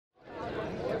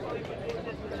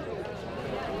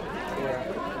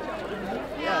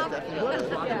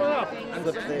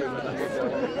I'm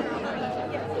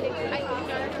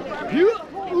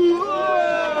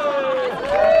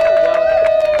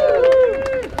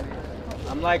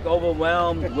like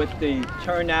overwhelmed with the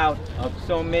turnout of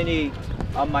so many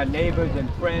of my neighbors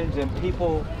and friends and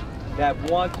people that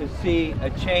want to see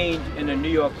a change in the New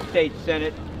York State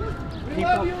Senate. We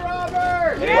love you,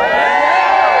 Robert!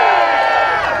 Yeah.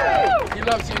 He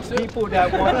loves you too. People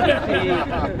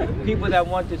that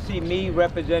want to see me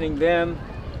representing them,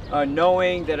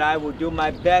 knowing that I will do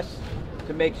my best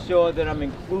to make sure that I'm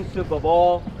inclusive of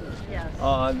all. Yes.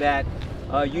 That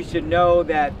you should know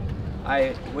that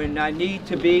when I need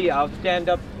to be, I'll stand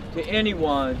up to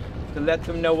anyone to let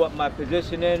them know what my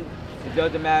position is. It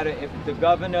doesn't matter if it's the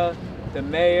governor, the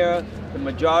mayor, the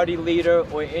majority leader,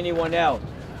 or anyone else.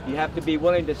 You have to be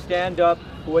willing to stand up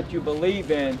for what you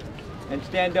believe in and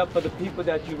stand up for the people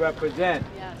that you represent.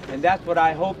 Yes. And that's what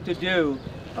I hope to do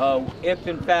if,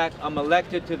 in fact, I'm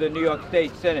elected to the New York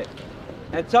State Senate.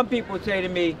 And some people say to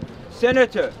me,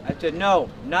 Senator, I said, no,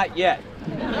 not yet.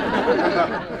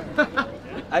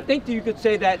 I think that you could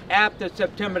say that after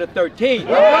September the 13th.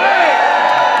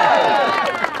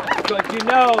 Because you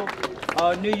know,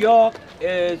 New York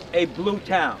is a blue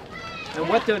town. And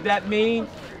what does that mean?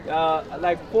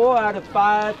 Like 4 out of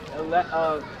 5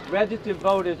 registered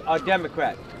voters are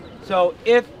Democrats. So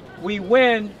if we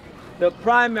win the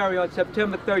primary on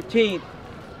September 13th,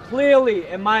 clearly,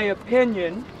 in my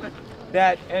opinion,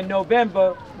 that in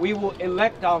November we will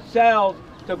elect ourselves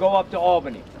to go up to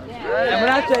Albany. And when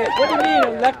I say, what do you mean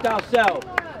elect ourselves?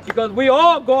 Because we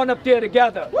all going up there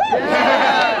together.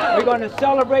 We're going to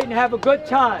celebrate and have a good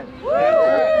time.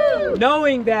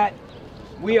 Knowing that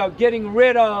we are getting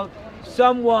rid of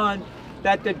someone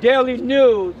that the Daily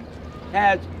News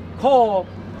has called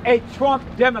a Trump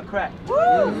Democrat.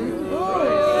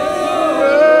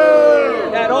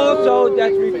 That also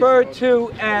that's referred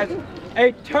to as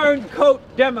a turncoat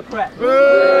Democrat.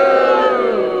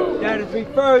 That is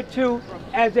referred to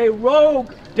as a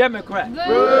rogue Democrat.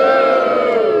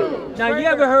 Now, you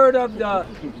ever heard of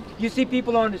you see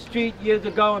people on the street years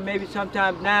ago and maybe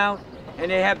sometimes now, and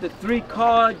they have the 3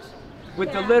 cards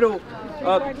with the little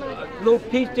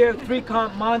piece there,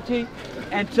 3-card Monty,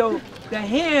 and so the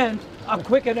hands are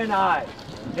quicker than the eyes.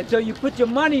 And so you put your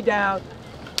money down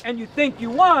and you think you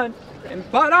won, and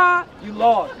ta-da, you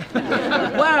lost.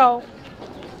 Well,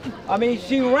 I mean,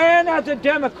 she ran as a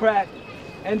Democrat,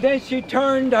 and then she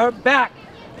turned her back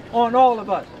on all of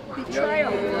us.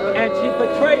 Betrayal. And she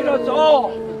betrayed us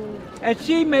all. And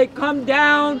she may come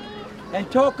down and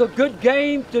talk a good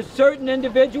game to certain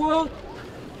individuals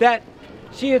that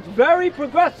she is very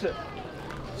progressive.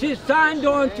 She's signed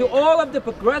on to all of the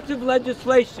progressive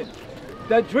legislation,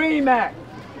 the DREAM Act,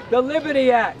 the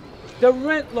Liberty Act, the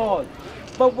rent laws.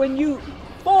 But when you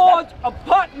forge a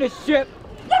partnership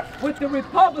with the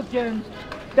Republicans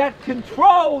that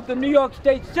control the New York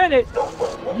State Senate,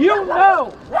 you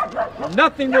know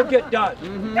nothing will get done.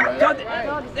 So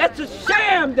that's a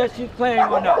sham that she's playing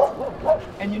on us.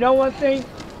 And you know one thing?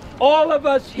 All of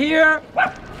us here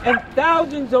and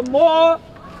thousands or more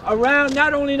around,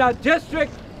 not only in our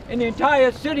district, in the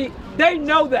entire city, they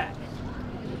know that.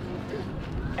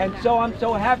 And so I'm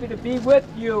so happy to be with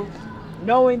you,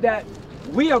 knowing that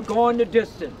we are going the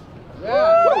distance.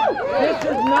 This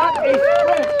is not a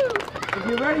sprint. If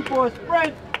you're ready for a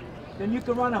sprint, then you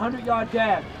can run a 100-yard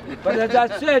dash. But as I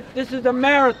said, this is a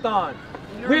marathon.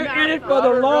 We're in it for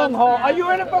the long haul. Are you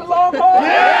in it for the long haul?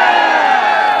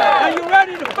 Yeah! Are you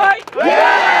ready to fight?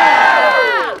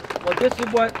 Yeah! Well, this is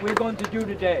what we're going to do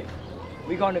today.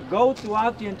 We're going to go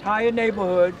throughout the entire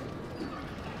neighborhood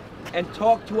and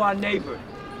talk to our neighbors.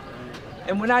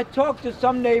 And when I talk to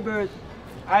some neighbors,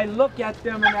 I look at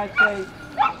them and I say,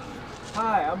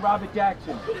 hi, I'm Robert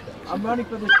Jackson. I'm running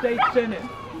for the state senate.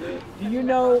 Do you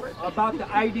know about the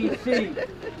IDC?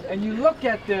 And you look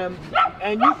at them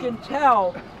and you can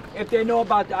tell if they know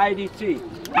about the IDC. Do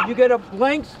you get a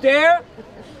blank stare?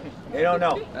 They don't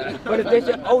know. But if they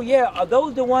say, oh yeah, are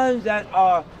those the ones that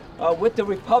are with the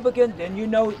Republicans? Then you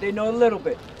know they know a little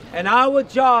bit. And our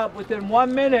job within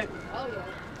 1 minute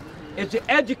is to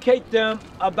educate them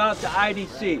about the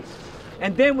IDC.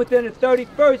 And then within the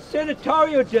 31st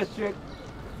senatorial district,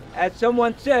 as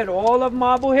someone said, all of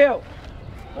Marble Hill,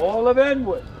 all of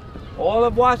Inwood, all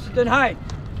of Washington Heights,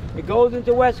 it goes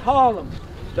into West Harlem,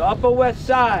 the Upper West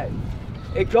Side.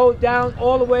 It goes down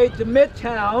all the way to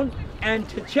Midtown and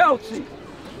to Chelsea,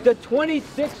 the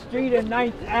 26th Street and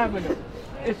 9th Avenue.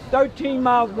 It's 13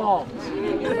 miles long.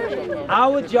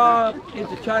 Our job is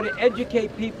to try to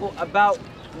educate people about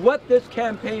what this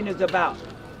campaign is about.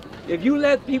 If you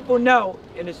let people know,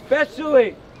 and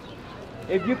especially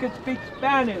if you can speak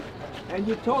Spanish, and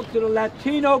you talk to the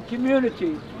Latino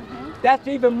community, that's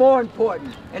even more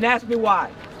important. And ask me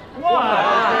why.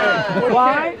 Why?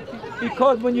 Why?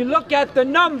 Because when you look at the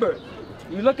numbers,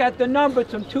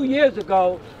 from 2 years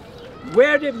ago,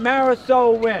 where did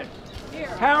Marisol win?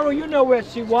 Harold, you know where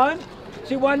she won.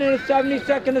 She won in the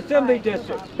 72nd Assembly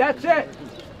District. That's it.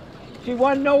 She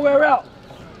won nowhere else.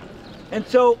 And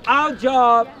so our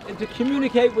job is to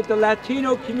communicate with the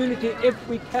Latino community if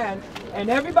we can, and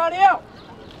everybody else,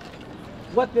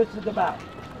 what this is about.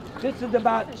 This is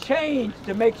about change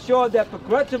to make sure that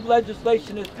progressive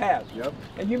legislation is passed. Yep.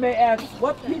 And you may ask,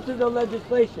 what pieces of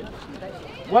legislation?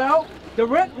 Well, the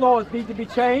rent laws need to be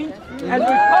changed, and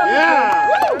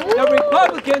the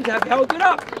Republicans have held it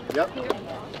up. Yep.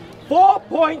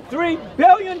 $4.3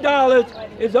 billion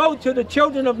is owed to the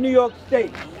children of New York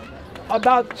State.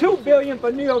 About $2 billion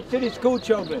for New York City school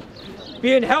children.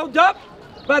 Being held up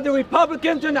by the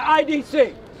Republicans and the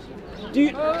IDC.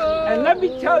 And let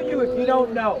me tell you, if you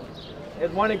don't know, as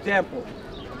one example,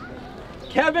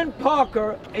 Kevin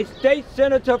Parker, a state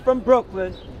senator from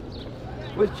Brooklyn,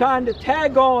 was trying to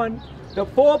tag on the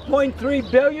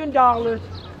 $4.3 billion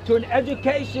to an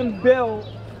education bill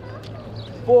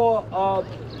for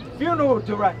funeral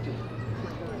directors.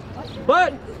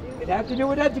 But it had to do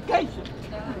with education.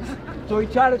 So he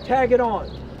tried to tag it on.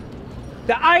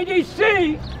 The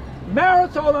IDC,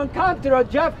 Marisol Alcantara,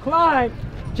 Jeff Klein,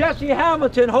 Jesse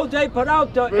Hamilton, Jose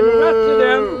Peralta, and the rest of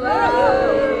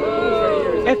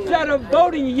them, instead of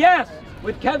voting yes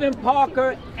with Kevin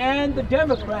Parker and the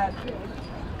Democrats,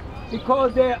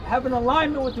 because they have an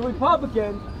alignment with the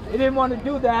Republicans, they didn't want to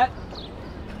do that.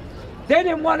 They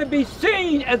didn't want to be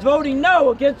seen as voting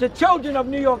no against the children of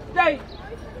New York State.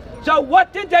 So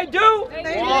what did they do?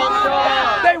 They walked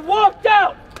out. They walked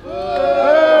out.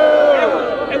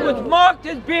 It was marked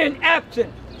as being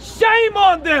absent. Shame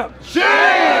on them. Shame.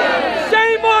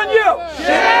 Shame on you.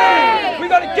 Shame. We're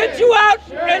going to get you out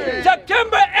in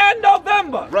September and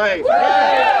November. Right.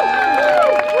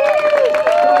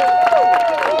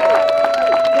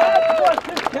 That's what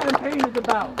this campaign is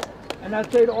about. And I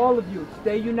say to all of you,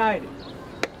 stay united.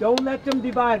 Don't let them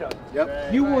divide us.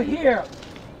 Yep. You will hear,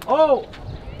 oh,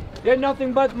 they're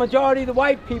nothing but majority of the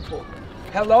white people.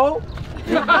 Hello?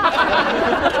 These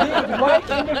white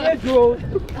individuals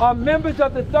are members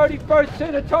of the 31st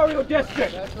Senatorial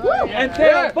District. Right. And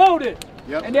they are voted.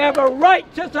 Yep. And they have a right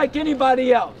just like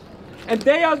anybody else. And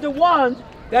they are the ones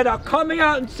that are coming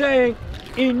out and saying,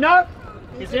 enough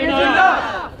is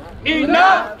enough.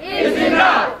 Enough is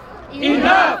enough.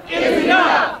 Enough is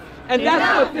enough. And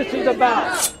that's what this is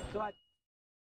about.